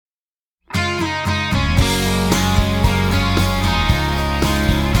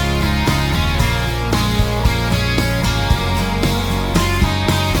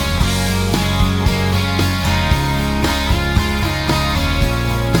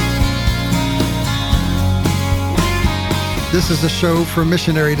This is a show for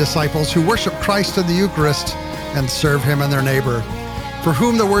missionary disciples who worship Christ in the Eucharist and serve Him and their neighbor, for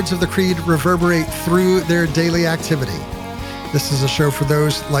whom the words of the Creed reverberate through their daily activity. This is a show for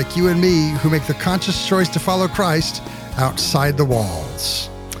those like you and me who make the conscious choice to follow Christ outside the walls.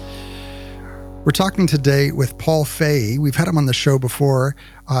 We're talking today with Paul Fahey. We've had him on the show before,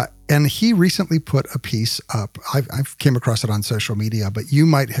 and he recently put a piece up. I've came across it on social media, but you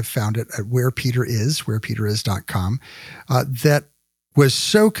might have found it at wherepeteris.com, that was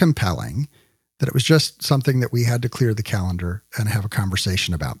so compelling that it was just something that we had to clear the calendar and have a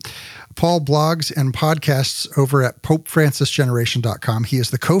conversation about. Paul blogs and podcasts over at popefrancisgeneration.com. He is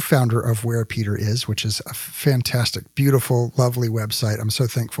the co-founder of Where Peter Is, which is a fantastic, beautiful, lovely website. I'm so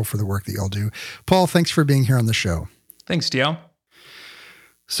thankful for the work that y'all do. Paul, thanks for being here on the show. Thanks, DL.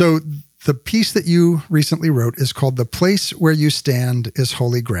 So the piece that you recently wrote is called The Place Where You Stand is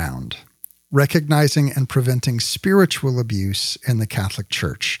Holy Ground, Recognizing and Preventing Spiritual Abuse in the Catholic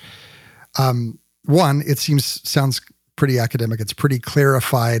Church. One, it sounds pretty academic. It's pretty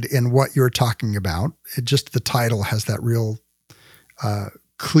clarified in what you're talking about. The title has that real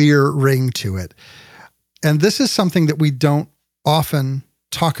clear ring to it. And this is something that we don't often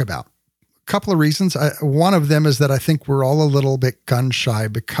talk about. A couple of reasons. One of them is that I think we're all a little bit gun shy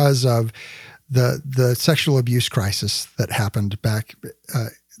because of the sexual abuse crisis that happened back,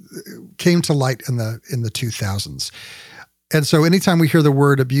 came to light in the 2000s. And so anytime we hear the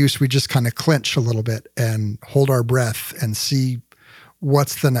word abuse, we just kind of clench a little bit and hold our breath and see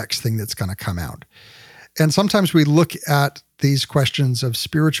what's the next thing that's going to come out. And sometimes we look at these questions of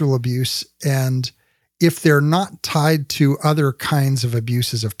spiritual abuse, and if they're not tied to other kinds of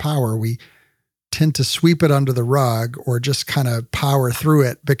abuses of power, we tend to sweep it under the rug or just kind of power through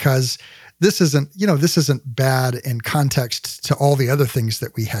it because this isn't bad in context to all the other things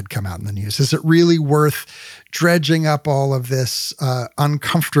that we had come out in the news. Is it really worth dredging up all of this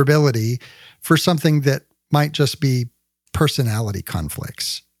uncomfortability for something that might just be personality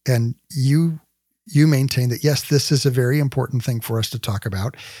conflicts? And you maintain that, yes, this is a very important thing for us to talk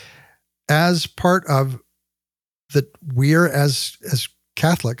about as part of that we're as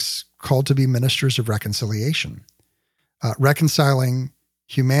Catholics called to be ministers of reconciliation, reconciling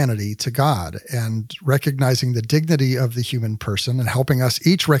humanity to God and recognizing the dignity of the human person and helping us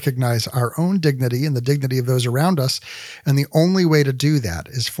each recognize our own dignity and the dignity of those around us. And the only way to do that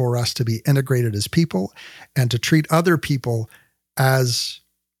is for us to be integrated as people and to treat other people as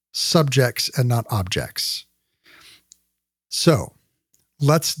subjects and not objects. So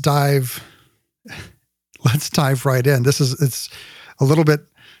let's dive right in. It's a little bit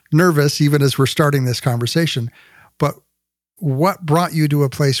nervous even as we're starting this conversation, but what brought you to a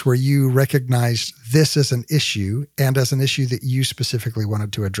place where you recognized this as an issue and as an issue that you specifically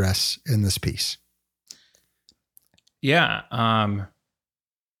wanted to address in this piece? Yeah. I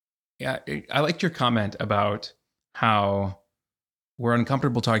liked your comment about how we're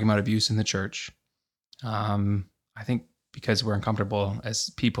uncomfortable talking about abuse in the church. I think because we're uncomfortable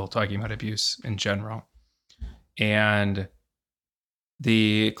as people talking about abuse in general. And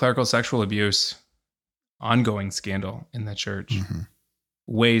the clerical sexual abuse ongoing scandal in the church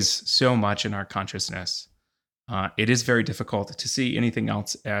weighs so much in our consciousness. It is very difficult to see anything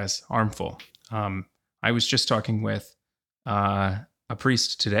else as harmful. I was just talking with a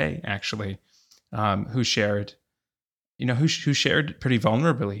priest today, actually, who shared pretty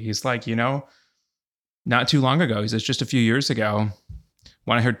vulnerably. He's like, not too long ago, he says just a few years ago,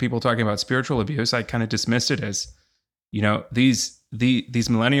 when I heard people talking about spiritual abuse, I kind of dismissed it as, these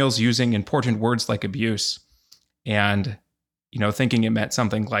millennials using important words like abuse and, thinking it meant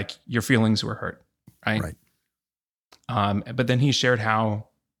something like your feelings were hurt. Right. But then he shared how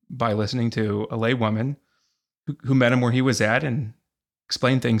by listening to a lay woman who met him where he was at and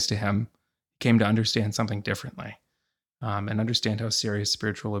explained things to him, came to understand something differently, and understand how serious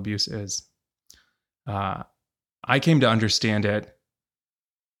spiritual abuse is. I came to understand it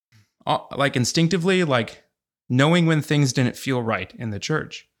like instinctively, like knowing when things didn't feel right in the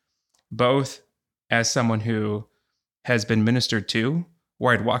church, both as someone who has been ministered to,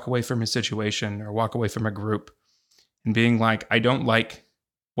 where I'd walk away from a situation or walk away from a group and being like, I don't like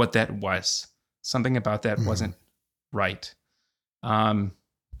what that was. Something about that wasn't right.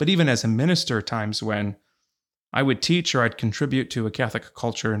 But even as a minister, times when I would teach or I'd contribute to a Catholic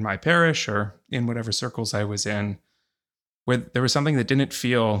culture in my parish or in whatever circles I was in, where there was something that didn't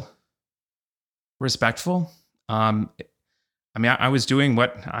feel respectful. I was doing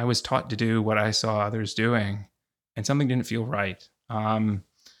what I was taught to do, what I saw others doing, and something didn't feel right.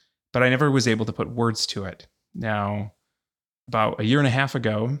 But I never was able to put words to it. Now, about a year and a half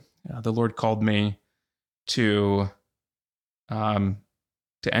ago, the Lord called me to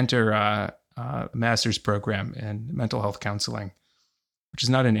to enter a master's program in mental health counseling, which is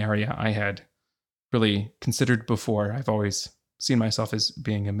not an area I had really considered before. I've always seen myself as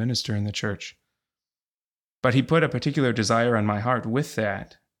being a minister in the church. But he put a particular desire on my heart with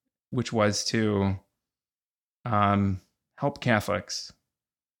that, which was to help Catholics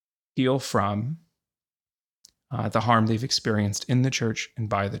heal from the harm they've experienced in the church and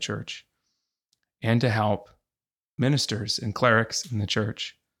by the church, and to help ministers and clerics in the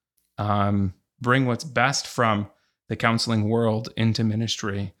church bring what's best from the counseling world into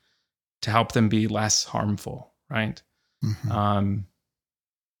ministry to help them be less harmful, right? Mm-hmm.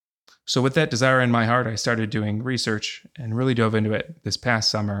 So with that desire in my heart, I started doing research and really dove into it this past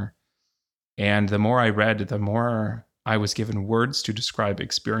summer. And the more I read, the more I was given words to describe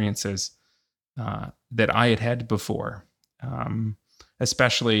experiences that I had had before,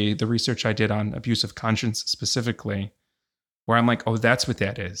 especially the research I did on abuse of conscience specifically, where I'm like, oh, that's what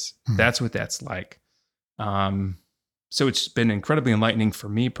that is. That's what that's like. So it's been incredibly enlightening for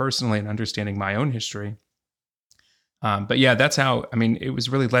me personally in understanding my own history. But yeah, that's how, it was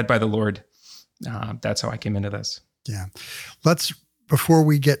really led by the Lord. That's how I came into this. Yeah. Before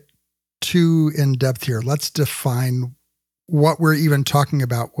we get too in depth here, let's define what we're even talking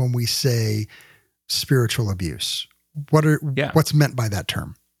about when we say spiritual abuse. What's meant by that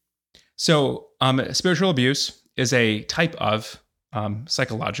term? So spiritual abuse is a type of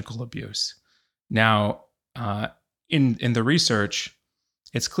psychological abuse. Now, in the research,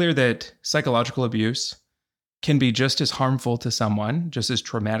 it's clear that psychological abuse can be just as harmful to someone, just as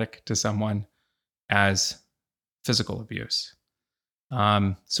traumatic to someone as physical abuse.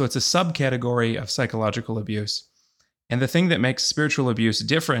 So it's a subcategory of psychological abuse. And the thing that makes spiritual abuse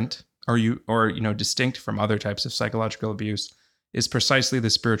different or distinct from other types of psychological abuse is precisely the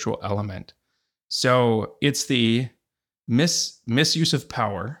spiritual element. So it's the misuse of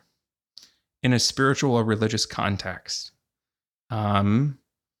power in a spiritual or religious context, in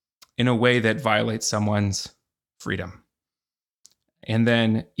a way that violates someone's freedom. And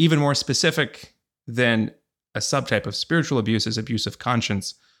then even more specific than a subtype of spiritual abuse is abuse of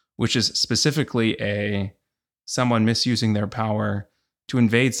conscience, which is specifically someone misusing their power to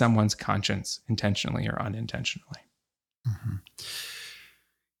invade someone's conscience intentionally or unintentionally. Mm-hmm.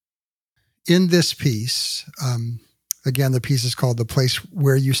 In this piece, again, the piece is called "The Place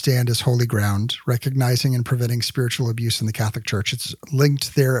Where You Stand is Holy Ground, Recognizing and Preventing Spiritual Abuse in the Catholic Church." It's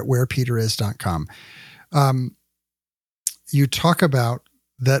linked there at wherepeteris.com. You talk about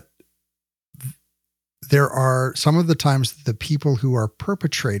that there are some of the times the people who are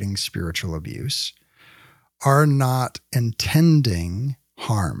perpetrating spiritual abuse are not intending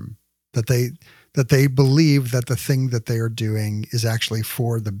harm, that they believe that the thing that they are doing is actually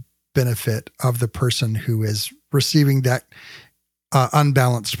for the benefit of the person who is receiving that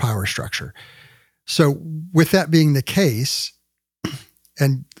unbalanced power structure. So with that being the case,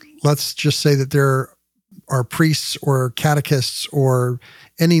 and let's just say that there are priests or catechists or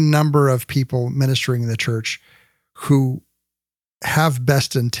any number of people ministering in the church who have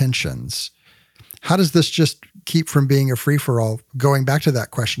best intentions, how does this just keep from being a free-for-all? Going back to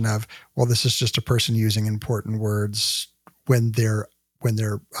that question of, well, this is just a person using important words when their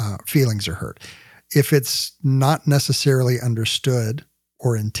feelings are hurt. If it's not necessarily understood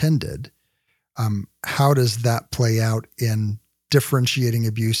or intended, how does that play out in differentiating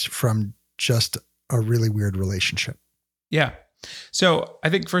abuse from just a really weird relationship? Yeah. So I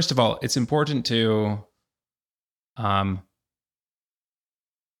think, first of all, it's important to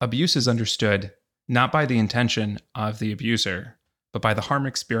abuse is understood not by the intention of the abuser, but by the harm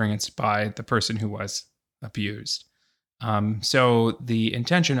experienced by the person who was abused. So the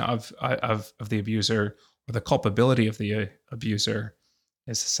intention of the abuser or the culpability of the abuser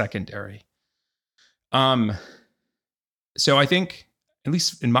is secondary. So I think, at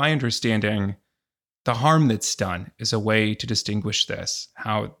least in my understanding, the harm that's done is a way to distinguish this.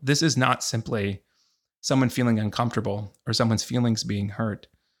 How this is not simply someone feeling uncomfortable or someone's feelings being hurt,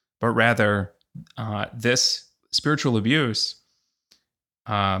 but rather this spiritual abuse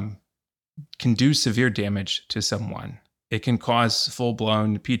can do severe damage to someone. It can cause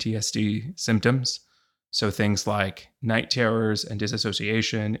full-blown PTSD symptoms. So things like night terrors and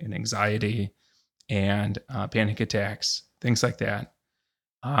disassociation and anxiety and panic attacks, things like that.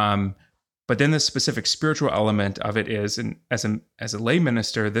 But then the specific spiritual element of it is, and as a lay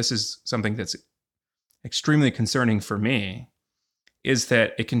minister, this is something that's extremely concerning for me, is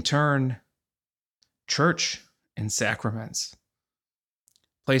that it can turn church and sacraments,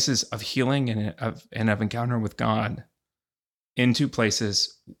 places of healing and of encounter with God, into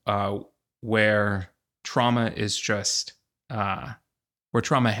places where trauma is just where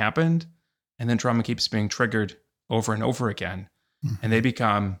trauma happened, and then trauma keeps being triggered over and over again. Mm-hmm. And they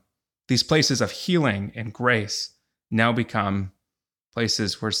become, these places of healing and grace now become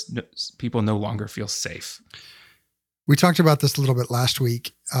places where people no longer feel safe. We talked about this a little bit last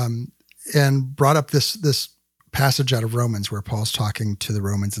week, and brought up this passage out of Romans where Paul's talking to the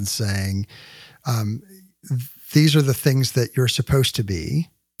Romans and saying, these are the things that you're supposed to be.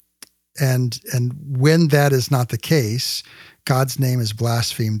 And when that is not the case, God's name is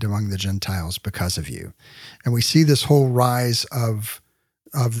blasphemed among the Gentiles because of you. And we see this whole rise of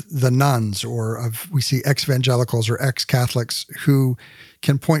the nuns, we see ex-evangelicals or ex-Catholics who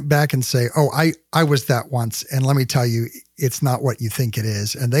can point back and say, oh, I was that once. And let me tell you, it's not what you think it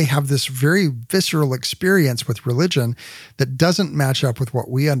is. And they have this very visceral experience with religion that doesn't match up with what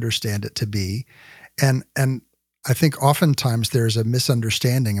we understand it to be. And I think oftentimes there's a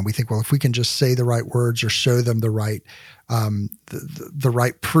misunderstanding, and we think, well, if we can just say the right words or show them the right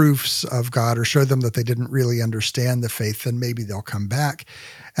proofs of God, or show them that they didn't really understand the faith, then maybe they'll come back.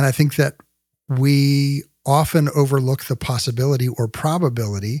 And I think that we often overlook the possibility or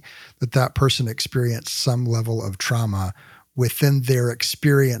probability that that person experienced some level of trauma within their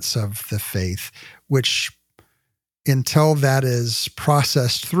experience of the faith, which until that is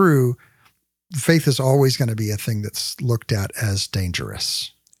processed through, faith is always going to be a thing that's looked at as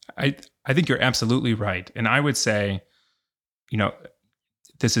dangerous. I think you're absolutely right. And I would say,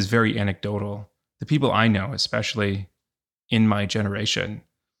 this is very anecdotal. The people I know, especially in my generation,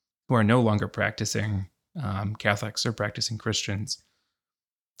 who are no longer practicing Catholics or practicing Christians,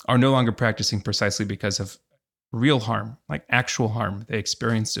 are no longer practicing precisely because of real harm, like actual harm they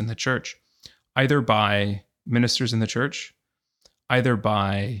experienced in the church, either by ministers in the church, either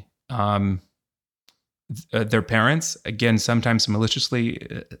by their parents, again, sometimes maliciously,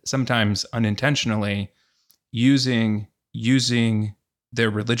 sometimes unintentionally, using their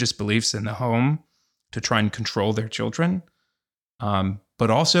religious beliefs in the home to try and control their children, but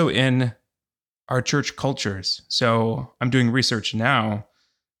also in our church cultures. So I'm doing research now,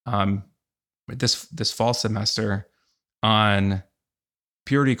 this fall semester, on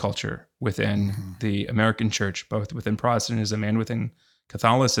purity culture within the American church, both within Protestantism and within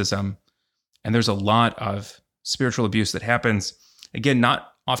Catholicism. And there's a lot of spiritual abuse that happens, again,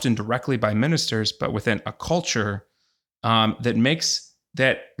 not often directly by ministers, but within a culture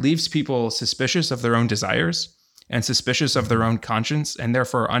that leaves people suspicious of their own desires and suspicious of their own conscience, and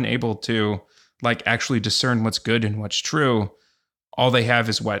therefore unable to actually discern what's good and what's true. All they have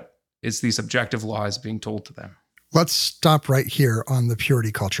is these objective laws being told to them. Let's stop right here on the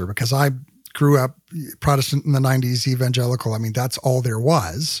purity culture, because I grew up Protestant in the 90s, evangelical. I mean, that's all there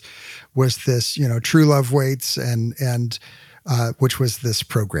was this, True Love Waits and which was this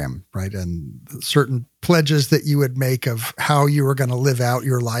program, right? And certain pledges that you would make of how you were going to live out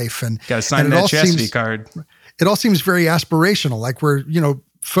your life. And got to sign that chastity card. It all seems very aspirational, like we're,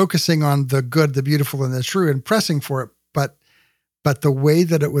 focusing on the good, the beautiful, and the true and pressing for it. But the way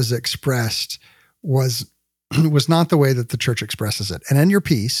that it was expressed was not the way that the church expresses it. And in your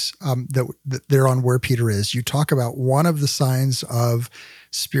piece, that there on Where Peter Is, you talk about one of the signs of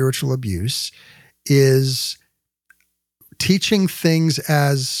spiritual abuse is teaching things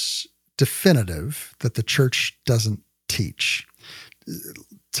as definitive that the church doesn't teach.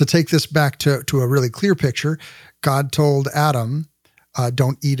 To take this back to a really clear picture, God told Adam,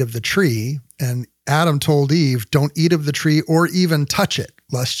 don't eat of the tree. And Adam told Eve, don't eat of the tree or even touch it,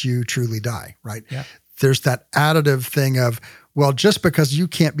 lest you truly die, right? Yeah. There's that additive thing of, well, just because you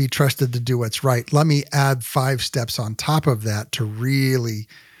can't be trusted to do what's right, let me add 5 steps on top of that to really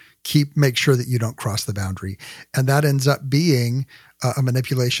make sure that you don't cross the boundary. And that ends up being a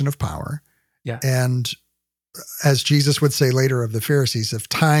manipulation of power. Yeah. And as Jesus would say later of the Pharisees, of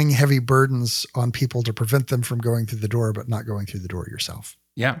tying heavy burdens on people to prevent them from going through the door, but not going through the door yourself.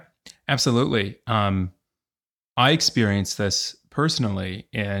 Yeah, absolutely. I experienced this personally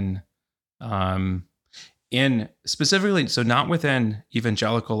in specifically, so not within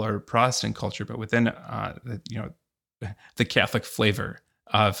evangelical or Protestant culture, but within the Catholic flavor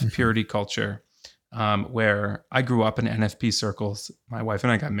of purity culture, where I grew up in NFP circles. My wife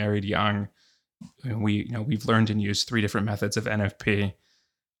and I got married young. And we've learned and used 3 different methods of NFP,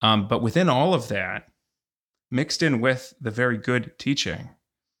 but within all of that, mixed in with the very good teaching,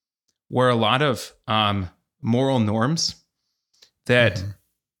 were a lot of moral norms that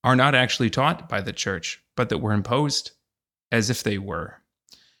are not actually taught by the church, but that were imposed as if they were.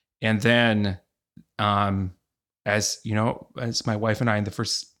 And then, as my wife and I, in the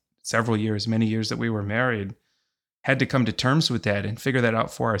first many years that we were married, had to come to terms with that and figure that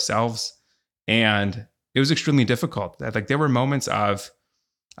out for ourselves, and it was extremely difficult. Like there were moments of,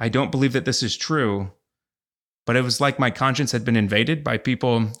 I don't believe that this is true, but it was like my conscience had been invaded by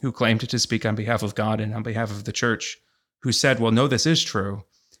people who claimed to speak on behalf of God and on behalf of the church, who said, well, no, this is true.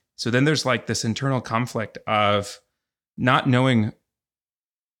 So then there's like this internal conflict of not knowing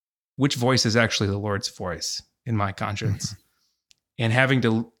which voice is actually the Lord's voice in my conscience, and having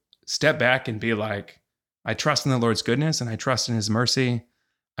to step back and be like, I trust in the Lord's goodness and I trust in his mercy.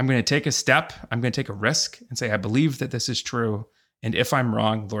 I'm going to take a step. I'm going to take a risk and say, I believe that this is true. And if I'm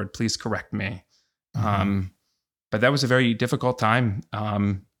wrong, Lord, please correct me. But that was a very difficult time,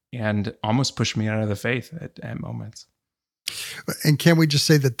 and almost pushed me out of the faith at moments. And can we just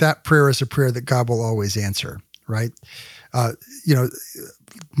say that that prayer is a prayer that God will always answer, right?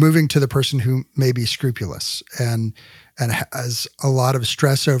 Moving to the person who may be scrupulous and has a lot of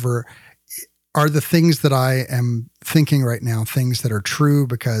stress over, are the things that I am thinking right now things that are true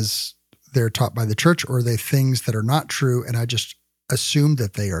because they're taught by the church, or are they things that are not true and I just assume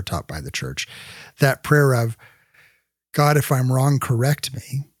that they are taught by the church? That prayer of, God, if I'm wrong, correct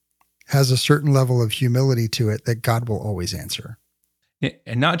me, has a certain level of humility to it that God will always answer.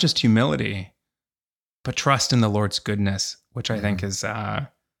 And not just humility, but trust in the Lord's goodness, which I think is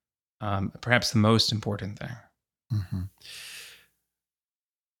perhaps the most important thing. Mm-hmm.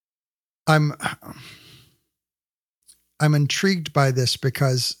 I'm intrigued by this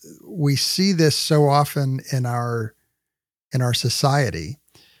because we see this so often in our society,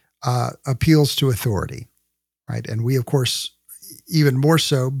 appeals to authority, right? And we, of course, even more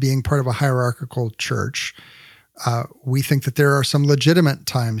so being part of a hierarchical church, we think that there are some legitimate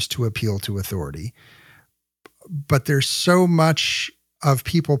times to appeal to authority, but there's so much of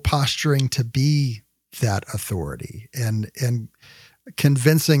people posturing to be that authority and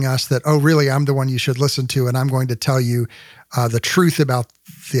convincing us that, oh, really, I'm the one you should listen to, and I'm going to tell you the truth about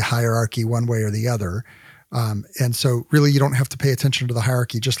the hierarchy one way or the other. And so really, you don't have to pay attention to the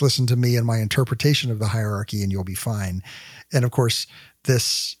hierarchy. Just listen to me and my interpretation of the hierarchy and you'll be fine. And of course,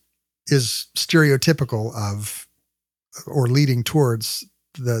 this is stereotypical of, or leading towards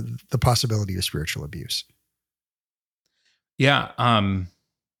the possibility of spiritual abuse. Yeah.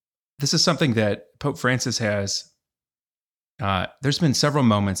 This is something that Pope Francis has. There's been several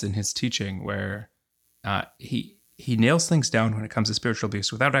moments in his teaching where he nails things down when it comes to spiritual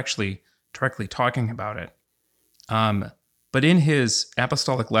abuse without actually directly talking about it. But in his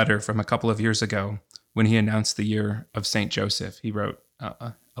apostolic letter from a couple of years ago, when he announced the year of Saint Joseph, he wrote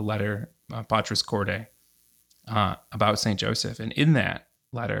a letter, Patris Corde, about Saint Joseph. And in that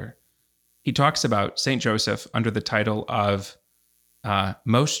letter, he talks about Saint Joseph under the title of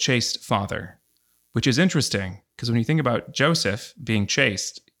Most Chaste Father, which is interesting because when you think about Joseph being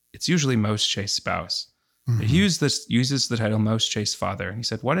chaste, it's usually most chaste spouse. Mm-hmm. But he uses the title Most Chaste Father. And he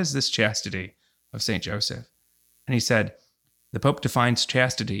said, what is this chastity of Saint Joseph? And he said, the Pope defines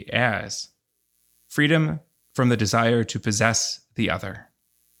chastity as freedom from the desire to possess the other.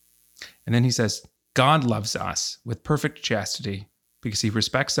 And then he says, God loves us with perfect chastity because he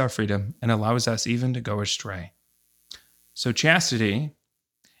respects our freedom and allows us even to go astray. So chastity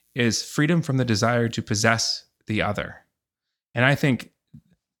is freedom from the desire to possess the other. And I think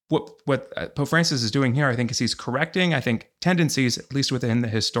what Pope Francis is doing here, I think, is he's correcting, I think, tendencies, at least within the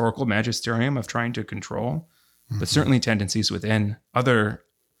historical magisterium of trying to control, but certainly tendencies within other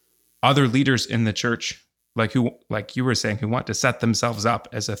leaders in the church, like you were saying, who want to set themselves up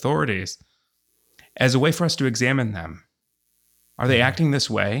as authorities, as a way for us to examine them. Are they acting this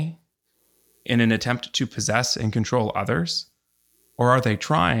way in an attempt to possess and control others? Or are they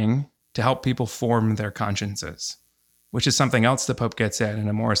trying to help people form their consciences? Which is something else the Pope gets at in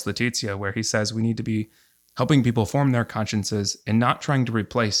Amoris Laetitia, where he says we need to be helping people form their consciences and not trying to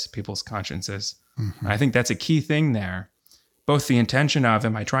replace people's consciences. Mm-hmm. I think that's a key thing there. Both the intention of,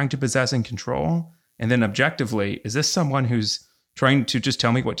 am I trying to possess and control? And then objectively, is this someone who's trying to just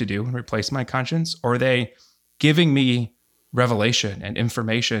tell me what to do and replace my conscience? Or are they giving me revelation and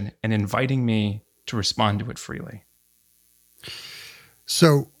information and inviting me to respond to it freely?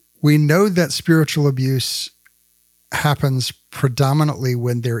 So we know that spiritual abuse happens predominantly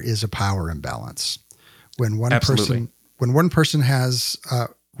when there is a power imbalance. When one person has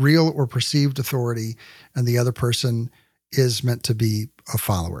real or perceived authority and the other person is meant to be a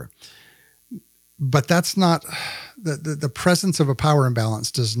follower. But that's not, the presence of a power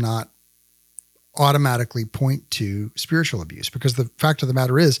imbalance does not automatically point to spiritual abuse, because the fact of the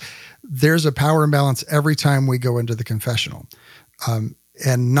matter is there's a power imbalance every time we go into the confessional.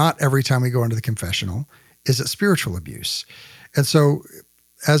 And not every time we go into the confessional is it spiritual abuse. And so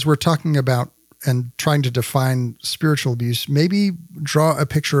as we're talking about and trying to define spiritual abuse, maybe draw a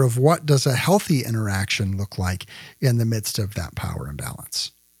picture of what does a healthy interaction look like in the midst of that power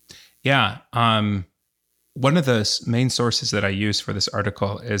imbalance. Yeah. One of the main sources that I use for this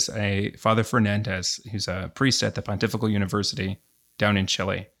article is a Father Fernandez, who's a priest at the Pontifical University down in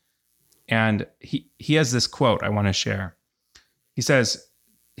Chile. And he has this quote I want to share. He says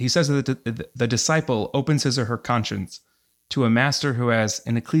that the disciple opens his or her conscience to a master who has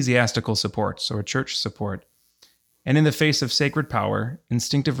an ecclesiastical support, so a church support. And in the face of sacred power,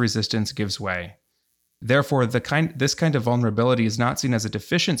 instinctive resistance gives way. Therefore, this kind of vulnerability is not seen as a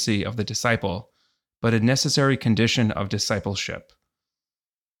deficiency of the disciple, but a necessary condition of discipleship.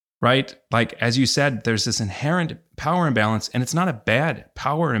 Right? Like, as you said, there's this inherent power imbalance, and it's not a bad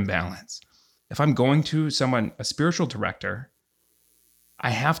power imbalance. If I'm going to a spiritual director,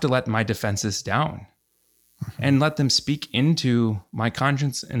 I have to let my defenses down and let them speak into my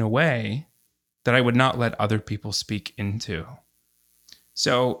conscience in a way that I would not let other people speak into.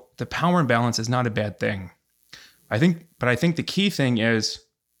 So the power imbalance is not a bad thing. I think the key thing is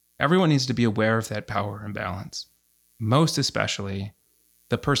everyone needs to be aware of that power imbalance, most especially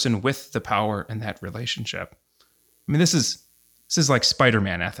the person with the power in that relationship. I mean, this is like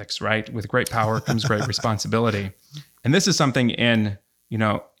Spider-Man ethics, right? With great power comes great responsibility. And this is something in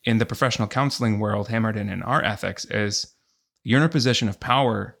the professional counseling world, hammered in our ethics, is you're in a position of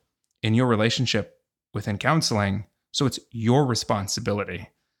power in your relationship within counseling. So it's your responsibility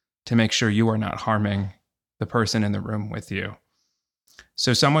to make sure you are not harming the person in the room with you.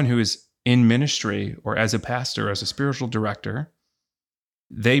 So someone who is in ministry or as a pastor, as a spiritual director,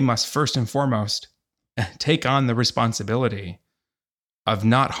 they must first and foremost take on the responsibility of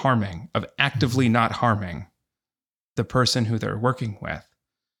not harming, of actively not harming the person who they're working with.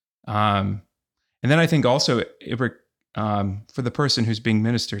 And then I think also for the person who's being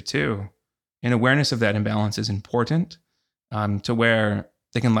ministered to, an awareness of that imbalance is important, to where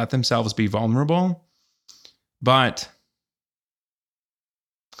they can let themselves be vulnerable, but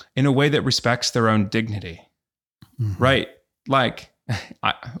in a way that respects their own dignity, right? Like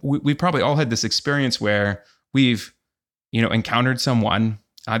we probably all had this experience where we've, encountered someone.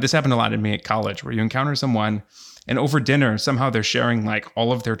 This happened a lot to me at college, where you encounter someone and over dinner, somehow they're sharing like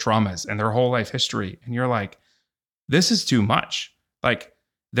all of their traumas and their whole life history. And you're like, this is too much. Like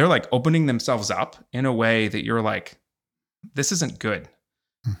they're like opening themselves up in a way that you're like, this isn't good.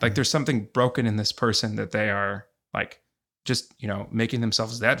 Like there's something broken in this person that they are like, just, making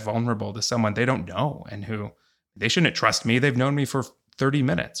themselves that vulnerable to someone they don't know and who they shouldn't trust me. They've known me for 30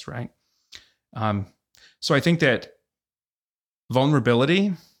 minutes. Right. So I think that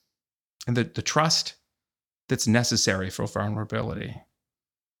vulnerability and the trust that's necessary for vulnerability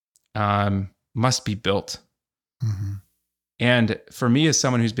must be built. And for me, as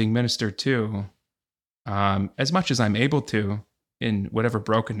someone who's being ministered to, as much as I'm able to, in whatever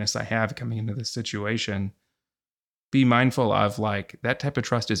brokenness I have coming into this situation, be mindful of like that type of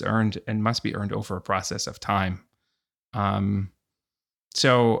trust is earned and must be earned over a process of time.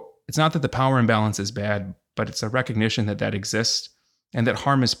 So it's not that the power imbalance is bad, but it's a recognition that exists and that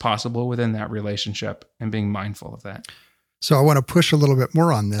harm is possible within that relationship and being mindful of that. So I want to push a little bit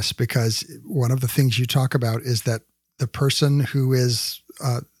more on this, because one of the things you talk about is that the person who is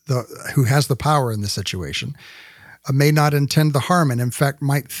who has the power in the situation may not intend the harm, and in fact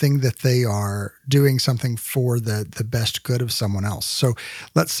might think that they are doing something for the best good of someone else. So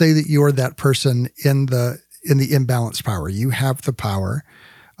let's say that you're that person in the imbalanced power. You have the power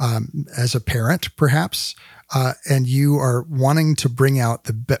as a parent, perhaps, and you are wanting to bring out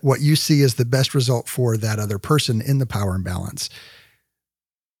what you see as the best result for that other person in the power imbalance.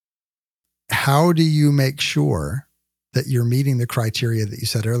 How do you make sure that you're meeting the criteria that you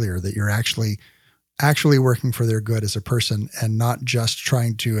said earlier, that you're actually working for their good as a person and not just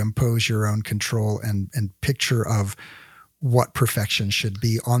trying to impose your own control and picture of what perfection should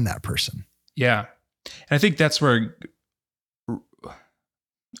be on that person? Yeah. And I think that's where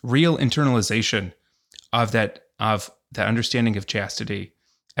real internalization of that understanding of chastity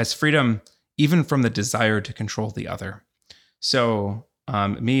as freedom, even from the desire to control the other. So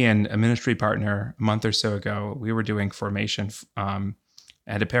me and a ministry partner a month or so ago, we were doing formation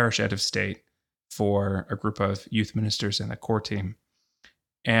at a parish out of state for a group of youth ministers and the core team.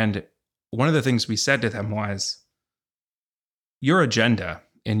 And one of the things we said to them was, your agenda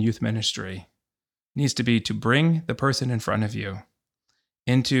in youth ministry needs to be to bring the person in front of you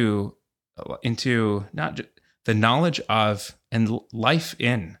into not just the knowledge of and life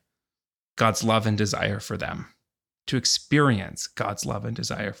in God's love and desire for them, to experience God's love and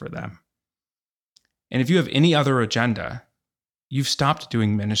desire for them. And if you have any other agenda, you've stopped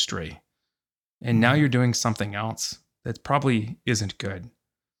doing ministry. And now you're doing something else that probably isn't good.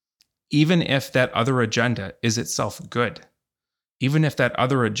 Even if that other agenda is itself good, even if that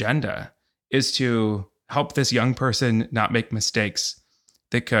other agenda is to help this young person not make mistakes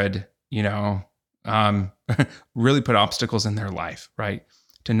that could, really put obstacles in their life, right?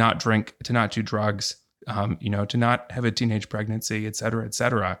 To not drink, to not do drugs, to not have a teenage pregnancy, et cetera, et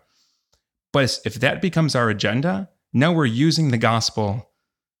cetera. But if that becomes our agenda, now we're using the gospel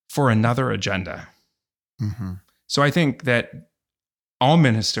for another agenda. Mm-hmm. So I think that all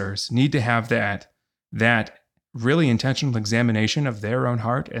ministers need to have that really intentional examination of their own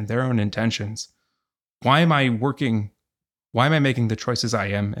heart and their own intentions. Why am I making the choices I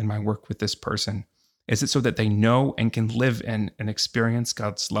am in my work with this person? Is it so that they know and can live in and experience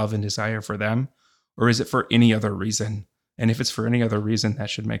God's love and desire for them? Or is it for any other reason? And if it's for any other reason, that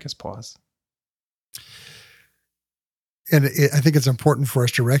should make us pause. And I think it's important for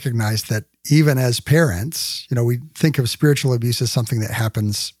us to recognize that even as parents, we think of spiritual abuse as something that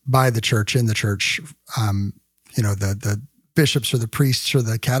happens by the church, in the church, the bishops or the priests or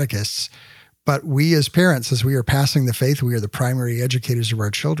the catechists. But we as parents, as we are passing the faith, we are the primary educators of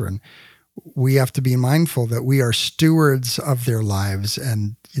our children. We have to be mindful that we are stewards of their lives.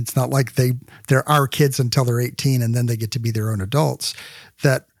 And it's not like they're our kids until they're 18 and then they get to be their own adults,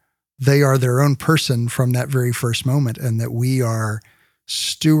 that they are their own person from that very first moment, and that we are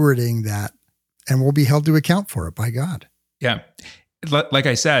stewarding that and will be held to account for it by God. Yeah. Like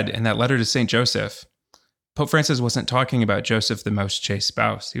I said, in that letter to St. Joseph, Pope Francis wasn't talking about Joseph, the most chaste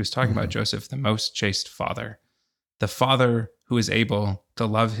spouse. He was talking about Joseph, the most chaste father, the father who is able to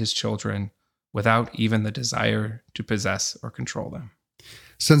love his children without even the desire to possess or control them.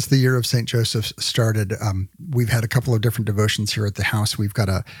 Since the year of St. Joseph started, we've had a couple of different devotions here at the house. We've got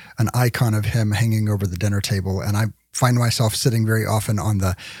an icon of him hanging over the dinner table, and I find myself sitting very often on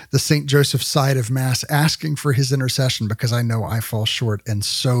the St. Joseph side of Mass, asking for his intercession, because I know I fall short in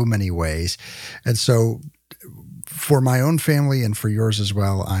so many ways. And so for my own family and for yours as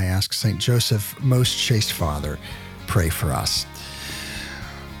well, I ask St. Joseph, most chaste Father, pray for us.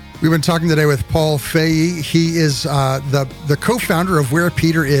 We've been talking today with Paul Fahey. He is the co-founder of Where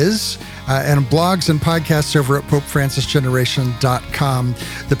Peter Is and blogs and podcasts over at PopeFrancisGeneration.com.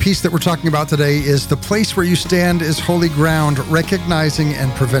 The piece that we're talking about today is The Place Where You Stand is Holy Ground, Recognizing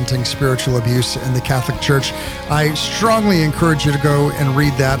and Preventing Spiritual Abuse in the Catholic Church. I strongly encourage you to go and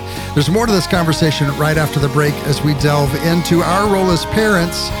read that. There's more to this conversation right after the break as we delve into our role as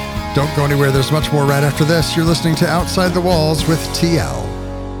parents. Don't go anywhere. There's much more right after this. You're listening to Outside the Walls with TL.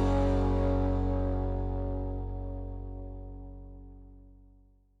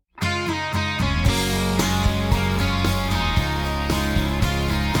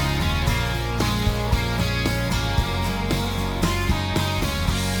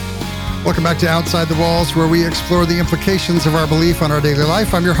 Welcome back to Outside the Walls, where we explore the implications of our belief on our daily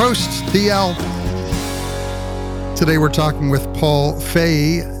life. I'm your host, TL. Today we're talking with Paul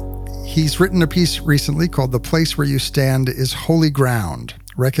Fahey. He's written a piece recently called The Place Where You Stand is Holy Ground,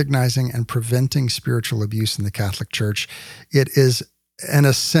 Recognizing and Preventing Spiritual Abuse in the Catholic Church. It is an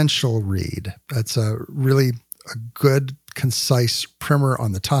essential read. It's a good, concise primer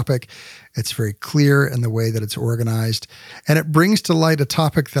on the topic. It's very clear in the way that it's organized, and it brings to light a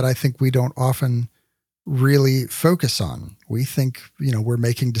topic that I think we don't often really focus on. We think, we're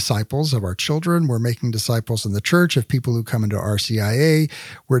making disciples of our children. We're making disciples in the church of people who come into RCIA.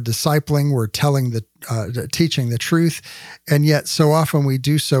 We're discipling, we're teaching the truth. And yet so often we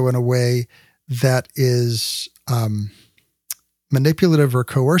do so in a way that is manipulative or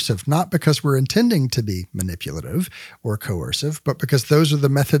coercive, not because we're intending to be manipulative or coercive, but because those are the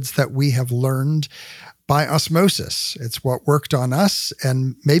methods that we have learned by osmosis. It's what worked on us,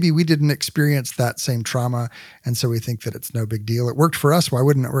 and maybe we didn't experience that same trauma, and so we think that it's no big deal. It worked for us. Why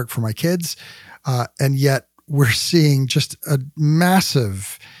wouldn't it work for my kids? And yet we're seeing just a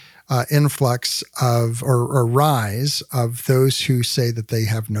massive influx of or rise of those who say that they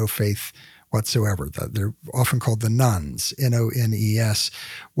have no faith whatsoever. They're often called the nuns, N-O-N-E-S,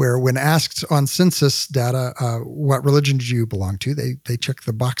 where when asked on census data, what religion do you belong to, they check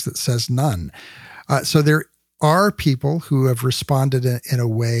the box that says none. So there are people who have responded in a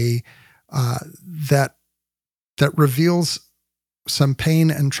way that reveals some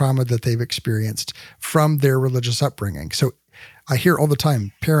pain and trauma that they've experienced from their religious upbringing. So I hear all the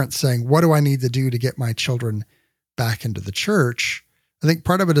time parents saying, what do I need to do to get my children back into the church? I think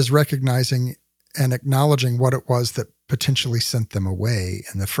part of it is recognizing and acknowledging what it was that potentially sent them away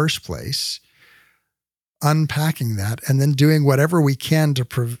in the first place, unpacking that, and then doing whatever we can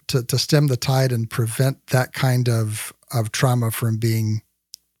to stem the tide and prevent that kind of trauma from being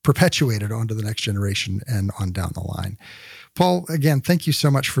perpetuated onto the next generation and on down the line. Paul, again, thank you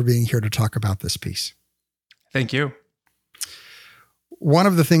so much for being here to talk about this piece. Thank you. One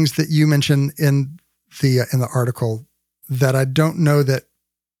of the things that you mentioned in the article that I don't know that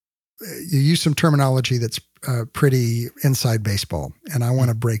you use some terminology that's pretty inside baseball, and I want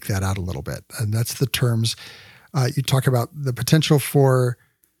to break that out a little bit. And that's the terms you talk about the potential for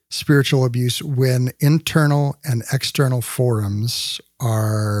spiritual abuse when internal and external forums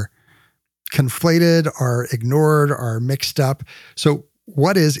are conflated, are ignored, are mixed up. So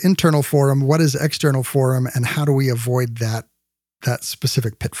what is internal forum? What is external forum? And how do we avoid that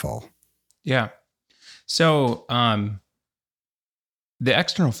specific pitfall? Yeah. So the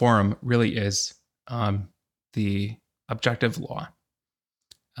external forum really is the objective law.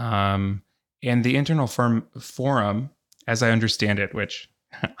 And the internal forum, as I understand it, which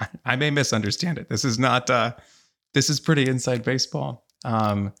I may misunderstand it. This is not, this is pretty inside baseball,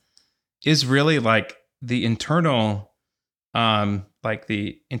 is really like the internal, like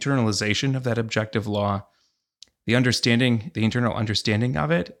the internalization of that objective law, the internal understanding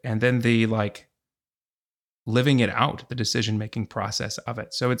of it, and then the like living it out, the decision-making process of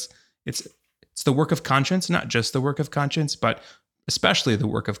it. So it's the work of conscience, not just the work of conscience, but especially the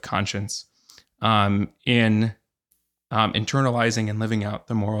work of conscience in internalizing and living out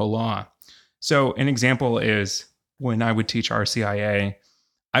the moral law. So an example is when I would teach RCIA,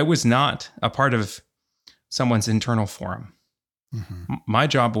 I was not a part of someone's internal forum. Mm-hmm. My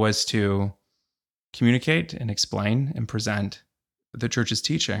job was to communicate and explain and present the church's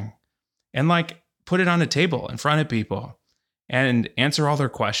teaching and like put it on a table in front of people and answer all their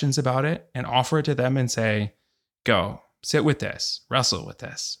questions about it and offer it to them and say, go, sit with this, wrestle with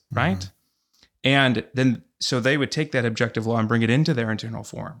this, right? Mm-hmm. And then, so they would take that objective law and bring it into their internal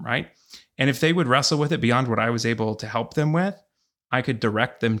forum, right? And if they would wrestle with it beyond what I was able to help them with, I could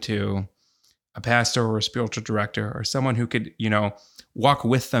direct them to a pastor or a spiritual director or someone who could, walk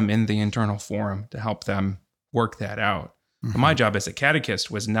with them in the internal forum to help them work that out. Mm-hmm. But my job as a catechist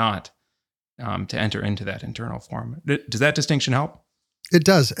was not to enter into that internal forum. Does that distinction help? It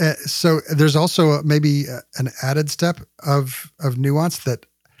does. So there's also maybe an added step of nuance that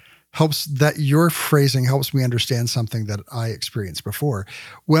helps, that your phrasing helps me understand something that I experienced before.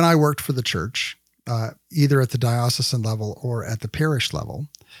 When I worked for the church, either at the diocesan level or at the parish level,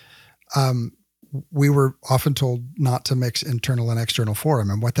 we were often told not to mix internal and external forum.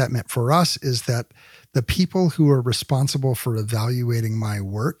 And what that meant for us is that the people who are responsible for evaluating my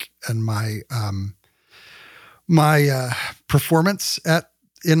work and my performance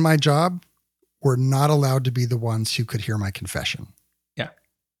in my job were not allowed to be the ones who could hear my confession. Yeah.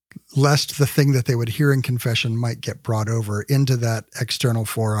 Lest the thing that they would hear in confession might get brought over into that external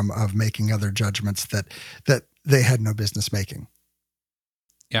forum of making other judgments that they had no business making.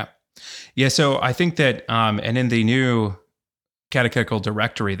 Yeah. Yeah. So I think that, and in the new catechetical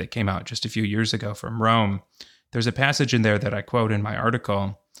directory that came out just a few years ago from Rome, there's a passage in there that I quote in my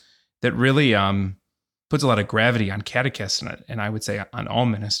article that really puts a lot of gravity on catechists and I would say on all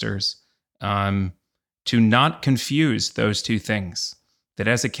ministers to not confuse those two things. That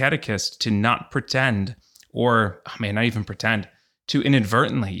as a catechist, to not pretend, or not even pretend, to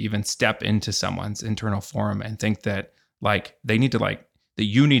inadvertently even step into someone's internal forum and think that like they need to that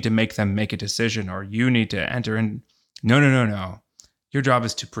you need to make them make a decision or you need to enter in. No. Your job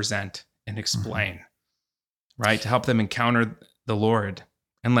is to present and explain, mm-hmm. right? To help them encounter the Lord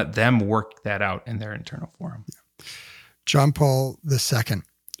and let them work that out in their internal forum. Yeah. John Paul II,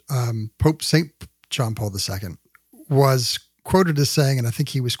 Pope St. John Paul II was quoted as saying, and I think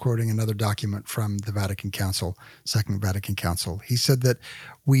he was quoting another document from the Vatican Council, Second Vatican Council. He said that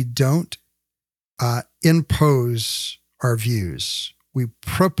we don't impose our views. We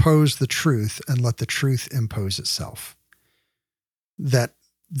propose the truth and let the truth impose itself. That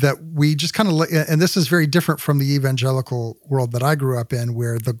we just kind of, and this is very different from the evangelical world that I grew up in,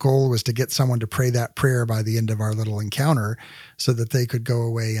 where the goal was to get someone to pray that prayer by the end of our little encounter so that they could go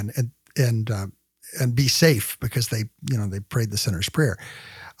away and be safe because they prayed the sinner's prayer.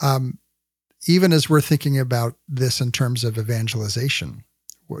 Even as we're thinking about this in terms of evangelization,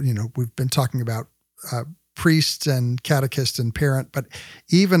 we've been talking about priest and catechist and parent, but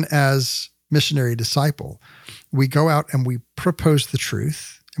even as missionary disciple, we go out and we propose the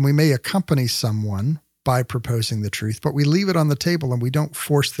truth, and we may accompany someone by proposing the truth, but we leave it on the table and we don't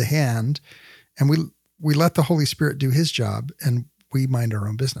force the hand, and we let the Holy Spirit do his job and we mind our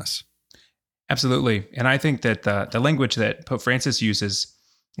own business. Absolutely. And I think that the language that Pope Francis uses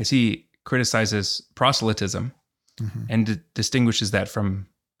is he criticizes proselytism mm-hmm. and distinguishes that from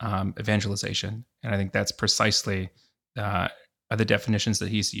evangelization. And I think that's precisely of the definitions that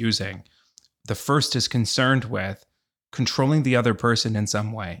he's using. The first is concerned with controlling the other person in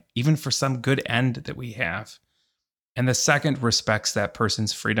some way, even for some good end that we have. And the second respects that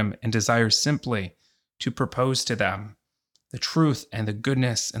person's freedom and desires simply to propose to them the truth and the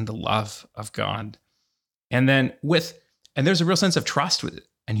goodness and the love of God. And then there's a real sense of trust with it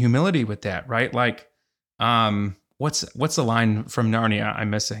and humility with that, right? Like, what's the line from Narnia I'm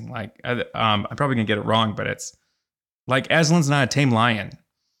missing? Like, I'm probably gonna get it wrong, but it's like, Aslan's not a tame lion.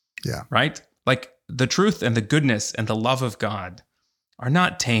 Yeah. Right? Like, the truth and the goodness and the love of God are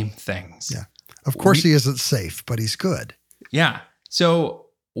not tame things. Yeah. Of course he isn't safe, but he's good. Yeah. So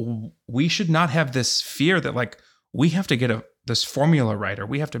we should not have this fear that, like, we have to get this formula right, or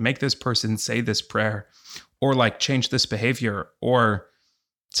we have to make this person say this prayer, or like change this behavior, or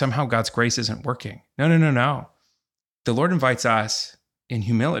somehow God's grace isn't working. No. The Lord invites us in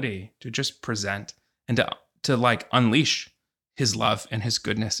humility to just present and to like unleash his love and his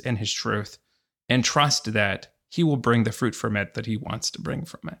goodness and his truth, and trust that he will bring the fruit from it that he wants to bring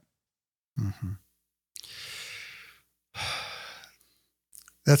from it. Mm-hmm.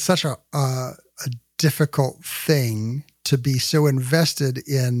 That's such a difficult thing, to be so invested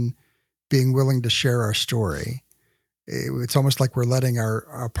in being willing to share our story. It's almost like we're letting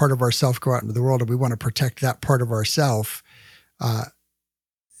our part of ourself go out into the world, and we want to protect that part of ourself.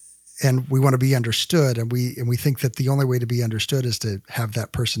 And we want to be understood, and we think that the only way to be understood is to have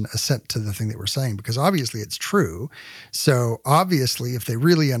that person assent to the thing that we're saying, because obviously it's true. So obviously, if they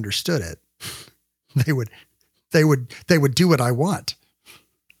really understood it, they would do what I want.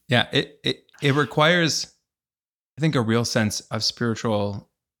 Yeah, it requires, I think, a real sense of spiritual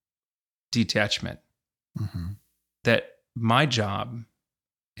detachment. Mm-hmm. That my job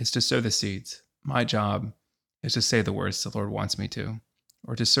is to sow the seeds. My job is to say the words the Lord wants me to,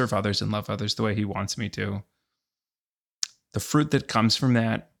 or to serve others and love others the way he wants me to. The fruit that comes from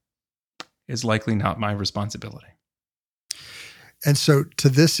that is likely not my responsibility. And so to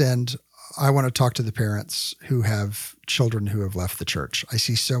this end, I want to talk to the parents who have children who have left the church. I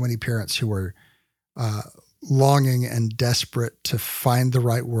see so many parents who are longing and desperate to find the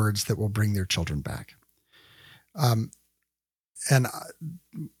right words that will bring their children back. And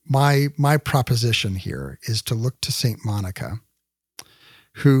my proposition here is to look to Saint Monica,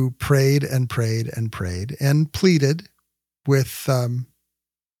 who prayed and prayed and prayed and pleaded with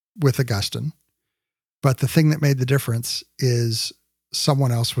Augustine. But the thing that made the difference is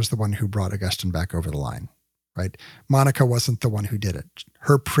someone else was the one who brought Augustine back over the line, right? Monica wasn't the one who did it.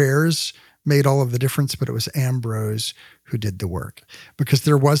 Her prayers made all of the difference, but it was Ambrose who did the work, because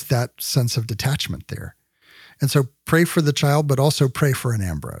there was that sense of detachment there. And so pray for the child, but also pray for an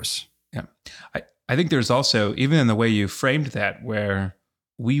Ambrose. Yeah. I think there's also, even in the way you framed that, where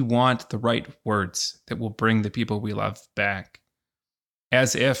we want the right words that will bring the people we love back,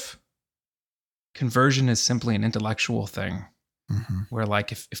 as if conversion is simply an intellectual thing. Mm-hmm. Where,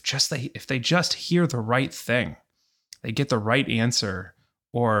 like, if they just hear the right thing, they get the right answer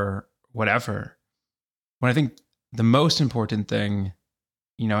or whatever. When I think the most important thing,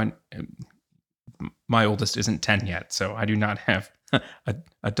 and my oldest isn't 10 yet, so I do not have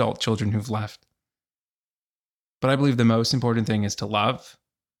adult children who've left. But I believe the most important thing is to love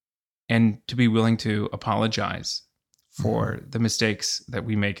and to be willing to apologize for the mistakes that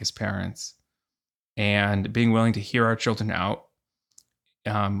we make as parents, and being willing to hear our children out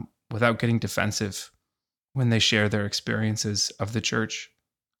without getting defensive when they share their experiences of the church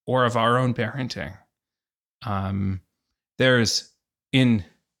or of our own parenting. There's in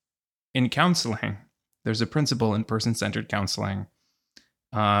counseling, there's a principle in person-centered counseling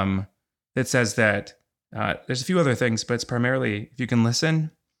that says that there's a few other things, but it's primarily if you can listen,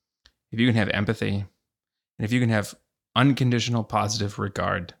 if you can have empathy, and if you can have unconditional positive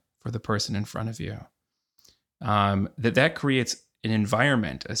regard for the person in front of you, that creates an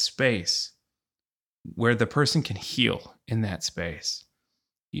environment, a space where the person can heal in that space.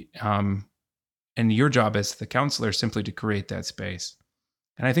 And your job as the counselor is simply to create that space.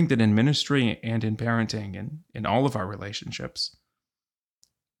 And I think that in ministry and in parenting and in all of our relationships,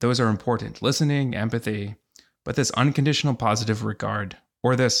 those are important. Listening, empathy, but this unconditional positive regard,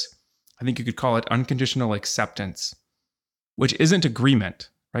 or this, I think you could call it unconditional acceptance, which isn't agreement,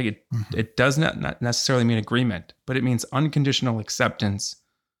 right? It does not necessarily mean agreement, but it means unconditional acceptance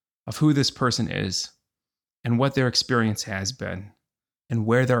of who this person is and what their experience has been and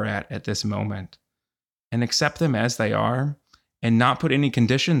where they're at this moment, and accept them as they are and not put any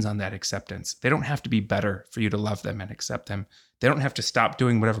conditions on that acceptance. They don't have to be better for you to love them and accept them. They don't have to stop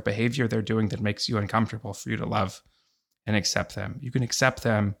doing whatever behavior they're doing that makes you uncomfortable for you to love and accept them. You can accept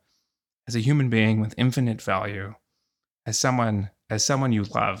them as a human being with infinite value as someone you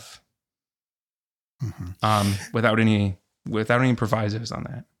love, Mm-hmm. without any provisos on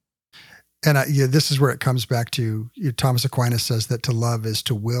that. And this is where it comes back to, Thomas Aquinas says that to love is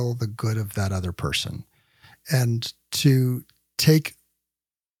to will the good of that other person, and to take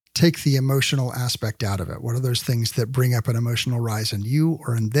the emotional aspect out of it. What are those things that bring up an emotional rise in you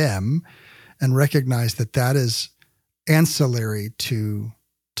or in them, and recognize that that is ancillary to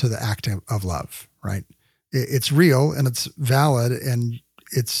the act of love, right? It's real and it's valid, and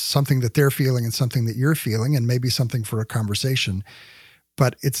it's something that they're feeling and something that you're feeling, and maybe something for a conversation,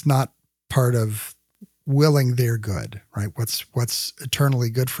 but it's not part of willing their good, right? What's eternally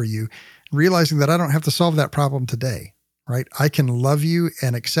good for you. Realizing that I don't have to solve that problem today, right? I can love you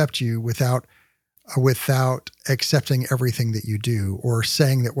and accept you without accepting everything that you do or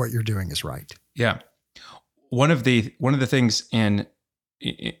saying that what you're doing is right. Yeah. One of the things in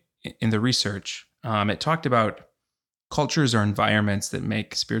the research, it talked about cultures or environments that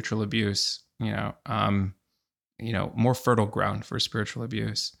make spiritual abuse, more fertile ground for spiritual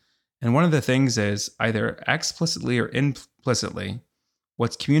abuse. And one of the things is, either explicitly or implicitly,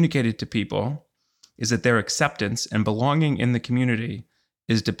 what's communicated to people is that their acceptance and belonging in the community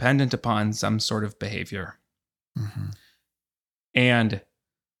is dependent upon some sort of behavior. Mm-hmm. And I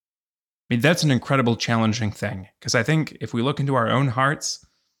mean, that's an incredible challenging thing, because I think if we look into our own hearts,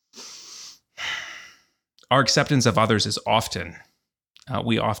 our acceptance of others is often,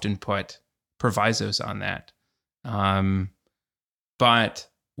 we often put provisos on that. But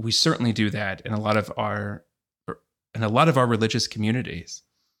we certainly do that in a lot of our religious communities.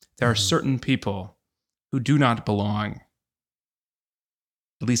 There are certain people who do not belong,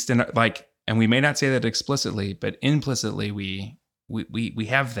 at least and we may not say that explicitly, but implicitly we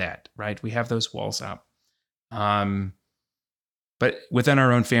have that, right? We have those walls up, but within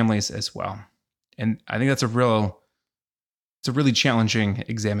our own families as well. And I think that's a really challenging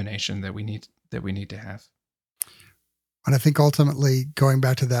examination that we need to have. And I think ultimately, going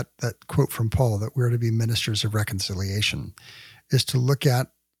back to that quote from Paul, that we're to be ministers of reconciliation, is to look at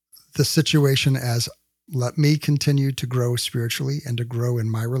the situation as, let me continue to grow spiritually and to grow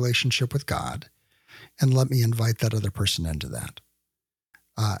in my relationship with God, and let me invite that other person into that.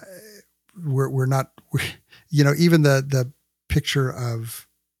 Even the picture of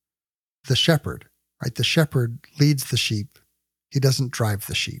the shepherd, right? The shepherd leads the sheep. He doesn't drive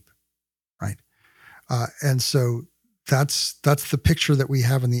the sheep, right? And so that's the picture that we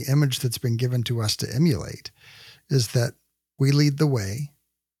have in the image that's been given to us to emulate, is that we lead the way,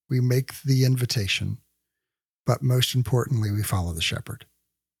 we make the invitation, but most importantly, we follow the shepherd.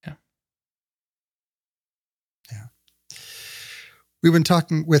 Yeah. We've been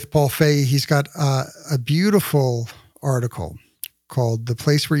talking with Paul Fahey. He's got a beautiful article called "The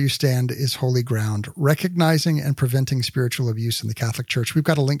Place Where You Stand is Holy Ground: Recognizing and Preventing Spiritual Abuse in the Catholic Church." We've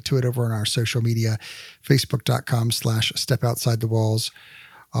got a link to it over on our social media, facebook.com/stepoutsidethewalls.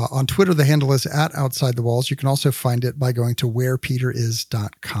 On Twitter, the handle is @OutsideTheWalls. You can also find it by going to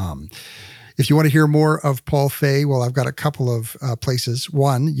wherepeteris.com. If you want to hear more of Paul Fahey, well, I've got a couple of places.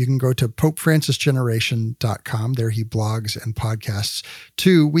 One, you can go to PopeFrancisGeneration.com. There he blogs and podcasts.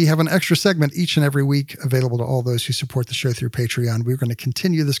 Two, we have an extra segment each and every week available to all those who support the show through Patreon. We're going to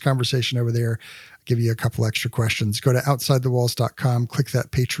continue this conversation over there. I'll give you a couple extra questions. Go to OutsideTheWalls.com. Click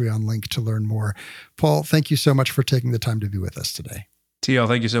that Patreon link to learn more. Paul, thank you so much for taking the time to be with us today. TL,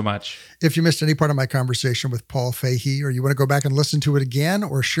 thank you so much. If you missed any part of my conversation with Paul Fahey, or you want to go back and listen to it again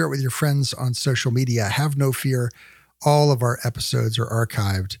or share it with your friends on social media, have no fear. All of our episodes are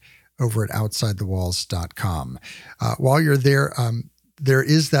archived over at OutsideTheWalls.com. While you're there, there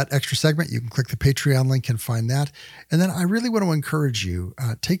is that extra segment. You can click the Patreon link and find that. And then I really want to encourage you,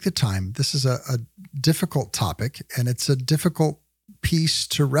 take the time. This is a difficult topic, and it's a difficult piece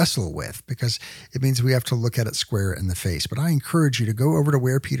to wrestle with, because it means we have to look at it square in the face. But I encourage you to go over to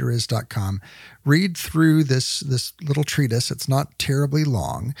wherepeteris.com, read through this little treatise. It's not terribly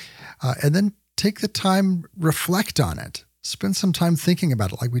long, and then take the time, reflect on it. Spend some time thinking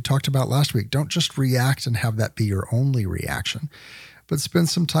about it, like we talked about last week. Don't just react and have that be your only reaction, but spend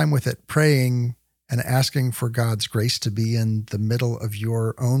some time with it, praying and asking for God's grace to be in the middle of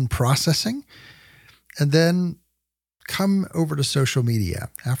your own processing. And then come over to social media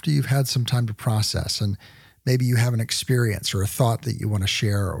after you've had some time to process, and maybe you have an experience or a thought that you want to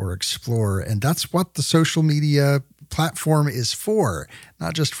share or explore. And that's what the social media platform is for,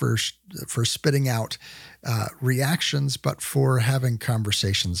 not just for spitting out reactions, but for having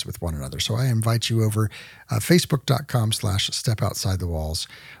conversations with one another. So I invite you over facebook.com/stepoutsidethewalls.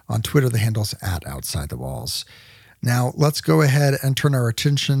 On Twitter, the handle's @OutsideTheWalls. Now let's go ahead and turn our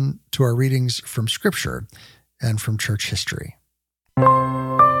attention to our readings from Scripture. and from church history.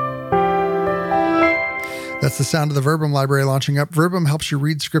 That's the sound of the Verbum Library launching up. Verbum helps you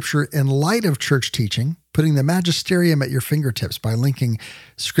read Scripture in light of church teaching, putting the magisterium at your fingertips by linking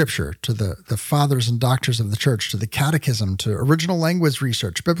Scripture to the fathers and doctors of the church, to the catechism, to original language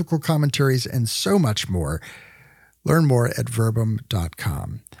research, biblical commentaries, and so much more. Learn more at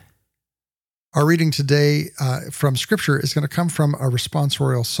verbum.com. Our reading today from Scripture is going to come from a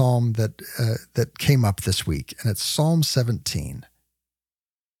responsorial psalm that came up this week, and it's Psalm 17.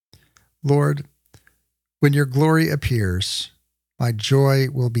 Lord, when your glory appears, my joy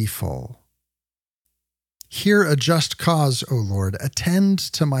will be full. Hear a just cause, O Lord. Attend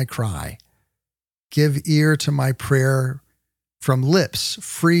to my cry. Give ear to my prayer from lips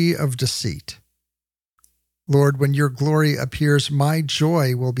free of deceit. Lord, when your glory appears, my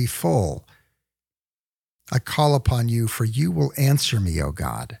joy will be full. I call upon you, for you will answer me, O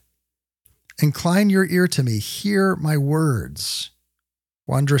God. Incline your ear to me. Hear my words.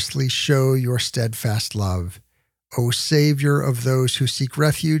 Wondrously show your steadfast love, O Savior of those who seek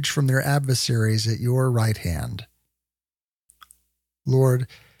refuge from their adversaries at your right hand. Lord,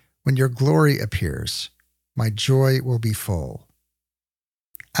 when your glory appears, my joy will be full.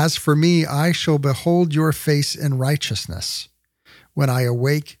 As for me, I shall behold your face in righteousness. When I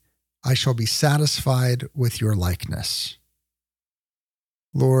awake, I shall be satisfied with your likeness.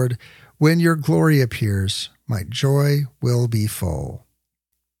 Lord, when your glory appears, my joy will be full.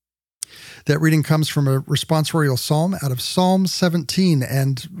 That reading comes from a responsorial psalm out of Psalm 17.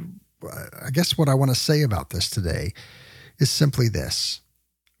 And I guess what I want to say about this today is simply this.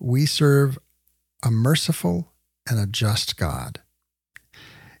 We serve a merciful and a just God.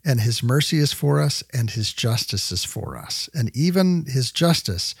 And his mercy is for us, and his justice is for us. And even his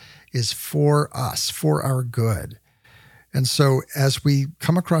justice is for us, for our good. And so as we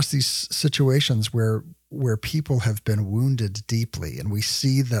come across these situations where people have been wounded deeply, and we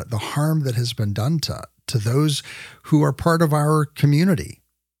see the harm that has been done to those who are part of our community,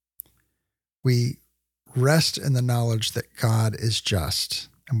 we rest in the knowledge that God is just,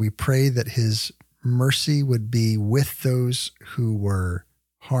 and we pray that his mercy would be with those who were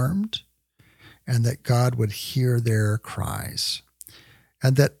harmed, and that God would hear their cries,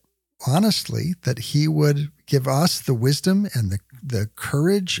 and that honestly, that he would give us the wisdom and the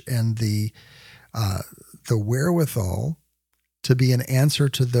courage and the wherewithal to be an answer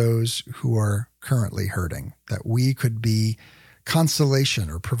to those who are currently hurting, that we could be consolation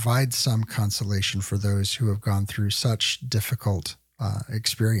or provide some consolation for those who have gone through such difficult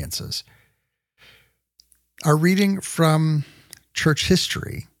experiences. Our reading from church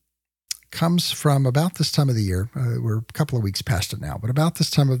history comes from about this time of the year. We're a couple of weeks past it now, but about this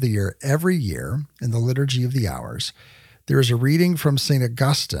time of the year, every year in the Liturgy of the Hours, there is a reading from St.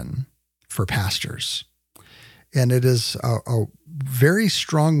 Augustine for pastors. And it is a very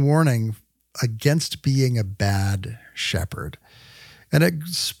strong warning against being a bad shepherd. And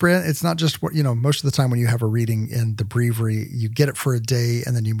it's not just what, most of the time when you have a reading in the breviary, you get it for a day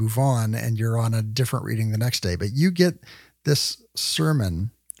and then you move on and you're on a different reading the next day. But you get this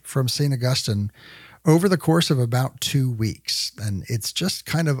sermon from St. Augustine over the course of about 2 weeks. And it's just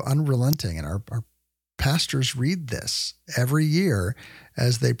kind of unrelenting. And our pastors read this every year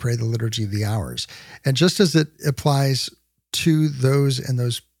as they pray the Liturgy of the Hours. And just as it applies to those in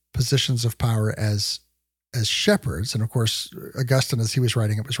those positions of power as shepherds, and of course, Augustine, as he was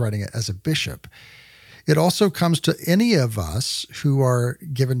writing it as a bishop, it also comes to any of us who are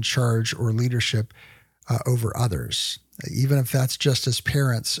given charge or leadership over others, even if that's just as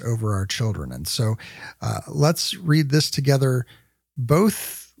parents over our children. And so let's read this together,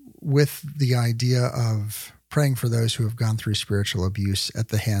 both with the idea of praying for those who have gone through spiritual abuse at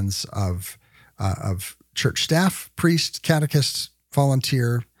the hands of church staff, priest, catechist,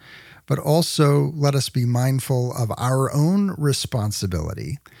 volunteer, but also let us be mindful of our own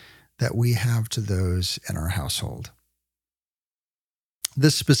responsibility that we have to those in our household.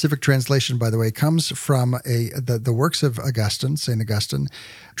 This specific translation, by the way, comes from the works of Augustine, St. Augustine,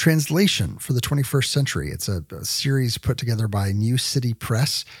 translation for the 21st century. It's a series put together by New City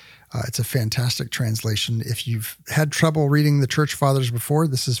Press. It's a fantastic translation. If you've had trouble reading the Church Fathers before,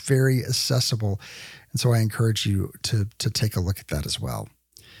 this is very accessible. And so I encourage you to take a look at that as well.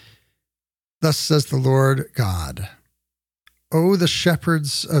 Thus says the Lord God, O the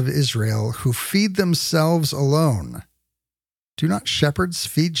shepherds of Israel who feed themselves alone, do not shepherds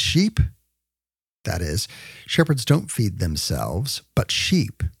feed sheep? That is, shepherds don't feed themselves, but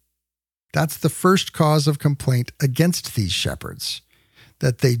sheep. That's the first cause of complaint against these shepherds,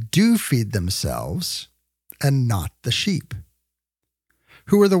 that they do feed themselves and not the sheep.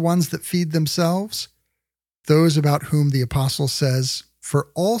 Who are the ones that feed themselves? those about whom the apostle says, "For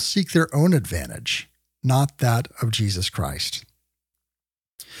all seek their own advantage, not that of Jesus Christ."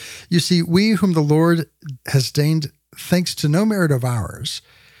 You see, we whom the Lord has deigned, thanks to no merit of ours,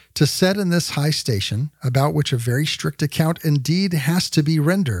 to set in this high station, about which a very strict account indeed has to be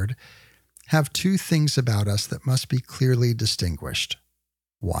rendered, have two things about us that must be clearly distinguished.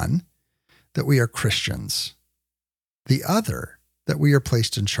 One, that we are Christians. The other, that we are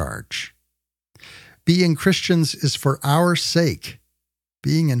placed in charge. Being Christians is for our sake.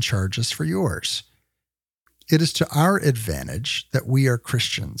 Being in charge is for yours. It is to our advantage that we are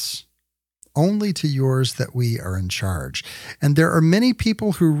Christians. Only to yours that we are in charge. And there are many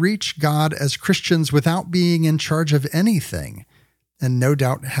people who reach God as Christians without being in charge of anything, and no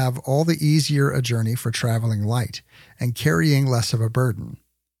doubt have all the easier a journey for traveling light and carrying less of a burden.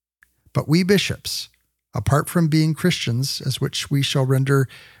 But we bishops, apart from being Christians, as which we shall render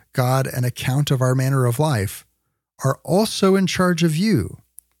God an account of our manner of life, are also in charge of you,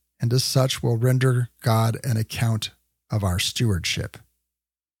 and as such will render God an account of our stewardship.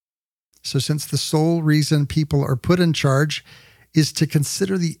 So since the sole reason people are put in charge is to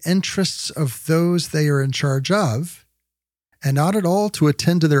consider the interests of those they are in charge of, and not at all to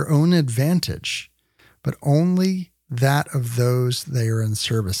attend to their own advantage, but only that of those they are in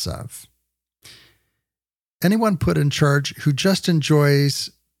service of. Anyone put in charge who just enjoys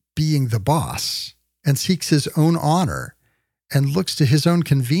being the boss and seeks his own honor and looks to his own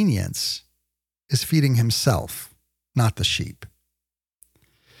convenience is feeding himself, not the sheep.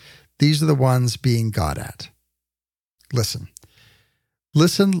 These are the ones being got at. Listen.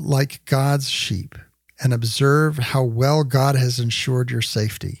 Listen like God's sheep and observe how well God has ensured your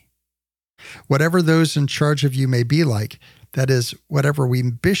safety. Whatever those in charge of you may be like, that is, whatever we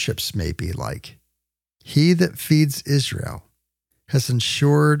bishops may be like, he that feeds Israel has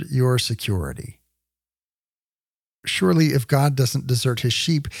ensured your security. Surely if God doesn't desert his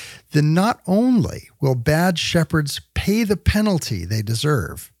sheep, then not only will bad shepherds pay the penalty they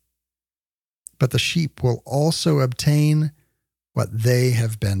deserve, but the sheep will also obtain what they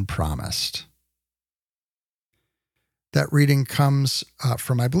have been promised. That reading comes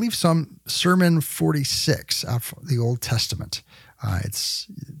from, I believe, some Sermon 46 of the Old Testament.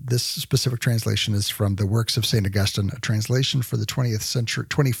 This specific translation is from the Works of St. Augustine, a translation for the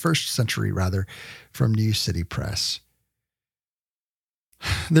 21st century, from New City Press.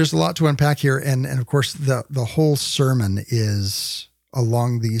 There's a lot to unpack here, and of course, the whole sermon is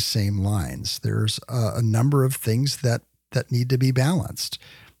along these same lines. There's a number of things that need to be balanced.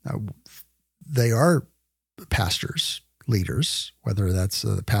 They are pastors, leaders, whether that's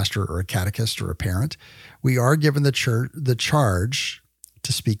a pastor or a catechist or a parent. We are given the charge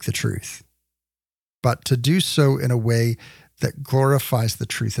to speak the truth, but to do so in a way that glorifies the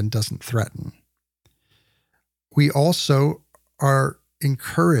truth and doesn't threaten. We also are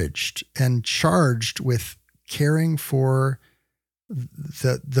encouraged and charged with caring for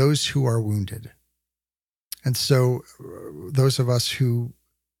those who are wounded. And so those of us who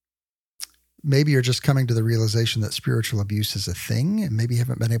maybe are just coming to the realization that spiritual abuse is a thing and maybe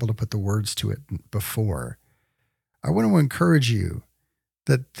haven't been able to put the words to it before, I want to encourage you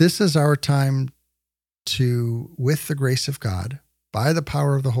that this is our time to, with the grace of God, by the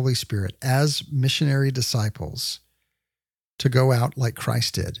power of the Holy Spirit, as missionary disciples, to go out like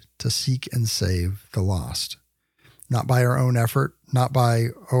Christ did, to seek and save the lost. Not by our own effort, not by,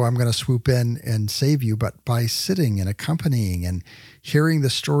 I'm going to swoop in and save you, but by sitting and accompanying and hearing the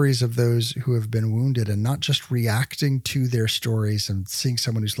stories of those who have been wounded and not just reacting to their stories and seeing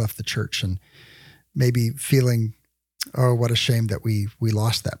someone who's left the church and maybe feeling, what a shame that we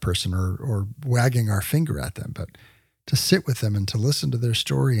lost that person or wagging our finger at them, but to sit with them and to listen to their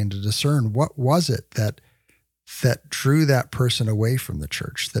story and to discern what was it that drew that person away from the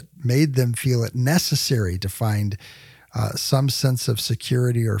church, that made them feel it necessary to find some sense of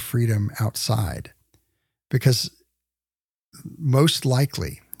security or freedom outside. Because most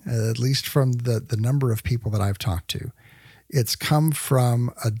likely, at least from the number of people that I've talked to, it's come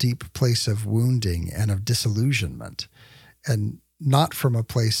from a deep place of wounding and of disillusionment, and not from a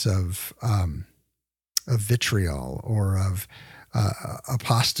place of vitriol or of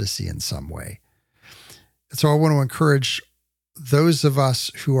apostasy in some way. And so I want to encourage those of us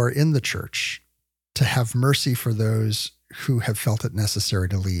who are in the church to have mercy for those who have felt it necessary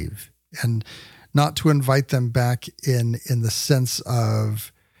to leave, and not to invite them back in the sense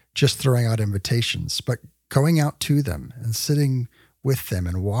of just throwing out invitations, but going out to them and sitting with them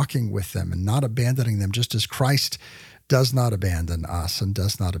and walking with them and not abandoning them, just as Christ does not abandon us and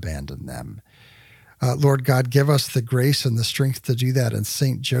does not abandon them. Lord God, give us the grace and the strength to do that. And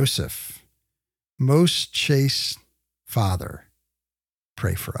Saint Joseph, most chaste Father,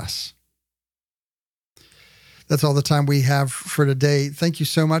 pray for us. That's all the time we have for today. Thank you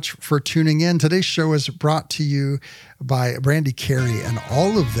so much for tuning in. Today's show is brought to you by Brandy Carey and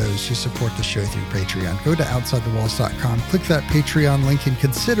all of those who support the show through Patreon. Go to OutsideTheWalls.com, click that Patreon link, and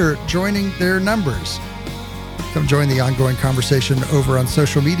consider joining their numbers. Come join the ongoing conversation over on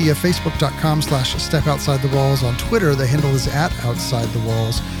social media, Facebook.com/StepOutsideTheWalls. On Twitter, the handle is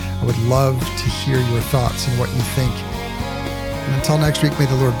 @OutsideTheWalls. I would love to hear your thoughts and what you think. And until next week, may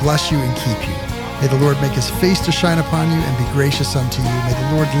the Lord bless you and keep you. May the Lord make his face to shine upon you and be gracious unto you. May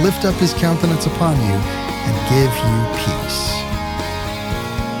the Lord lift up his countenance upon you and give you peace.